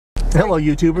Hello,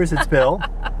 YouTubers. It's Bill,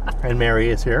 and Mary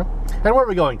is here. And where are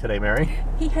we going today, Mary?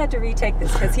 He had to retake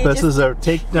this because he This is our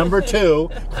take number 2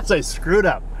 because I screwed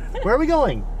up. Where are we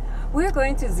going? We're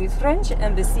going to the French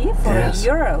Embassy for a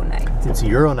Euro night. It's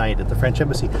Euro night at the French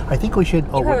Embassy. I think we should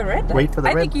wait for the red.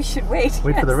 I think you should wait.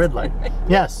 Wait for the red light.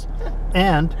 Yes,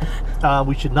 and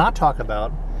we should not talk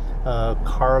about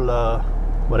Carla,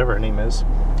 whatever her name is.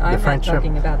 I'm not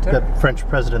talking about her. The French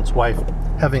president's wife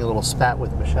having a little spat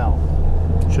with Michelle.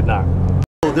 Should not.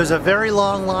 There's a very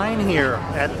long line here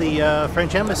at the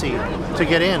French Embassy to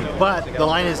get in, but the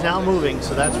line is now moving,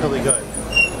 so that's really good.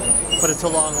 But it's a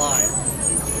long line.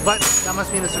 But that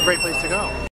must mean it's a great place to go.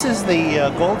 This is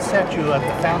the gold statue at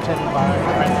the fountain by the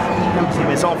French Embassy,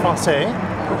 Maison Française.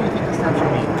 What do you think the statue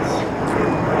means?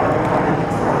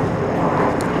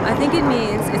 I think it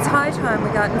means it's high time we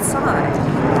got inside.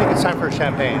 I think it's time for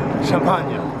champagne.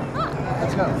 Champagne.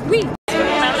 Let's go. Oui.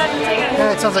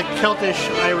 Yeah, it sounds like Celtish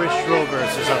Irish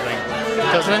Rovers or something,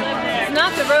 doesn't it? It's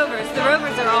not the Rovers. The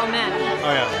Rovers are all men.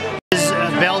 Oh yeah. This is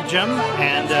Belgium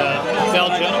and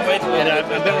I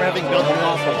bet we're having Belgian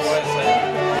waffles.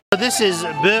 So this is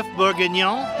Bœuf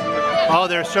Bourguignon. Oh,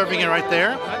 they're serving it right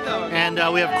there. And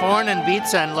we have corn and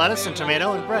beets and lettuce and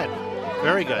tomato and bread.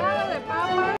 Very good.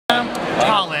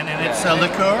 Holland, and it's a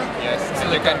liqueur? Yes,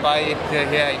 you can buy it here in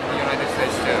the United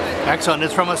States too. Excellent.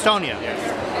 It's from Estonia?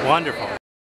 Yes. Wonderful.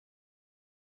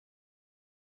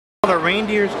 The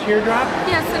reindeer's teardrop?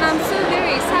 Yes, and I'm so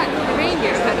very sad for the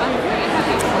reindeer, but I'm very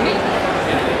happy for me.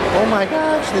 Oh my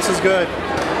gosh, this is good.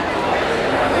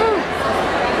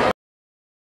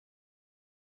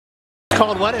 It's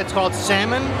called what? It's called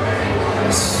salmon?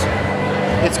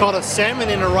 It's called a salmon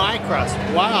in a rye crust.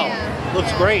 Wow, yeah.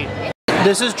 Looks great.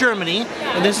 This is Germany,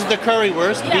 and this is the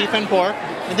currywurst, beef and pork.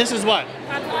 And this is what?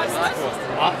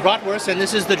 Bratwurst, and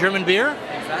this is the German beer?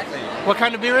 Exactly. What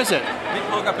kind of beer is it?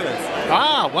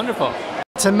 Ah, wonderful.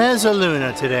 It's a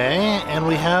mezzaluna today, and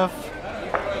we have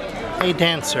a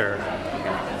dancer.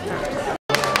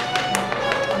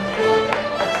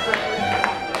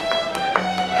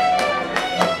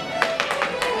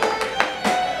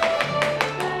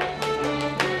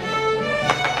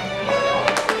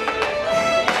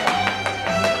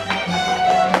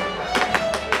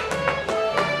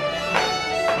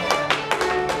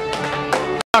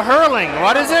 Hurling,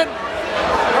 what is it?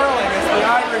 Hurling is the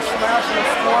Irish national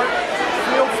sport,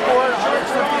 field sport,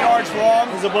 150 yards long.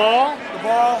 There's a ball? The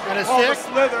ball and a called stick? the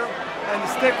slither, and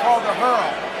the stick called the hurl.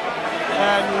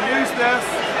 And you use this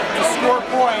to score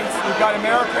points. You've got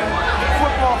American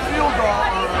football field goal,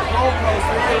 or a goal post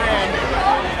at the end.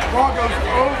 The ball goes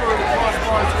over the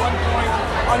crossbar, it's 1 point,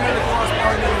 under the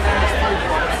crossbar, and then it's 3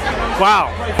 points.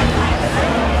 Wow.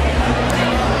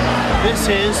 This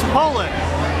is Poland.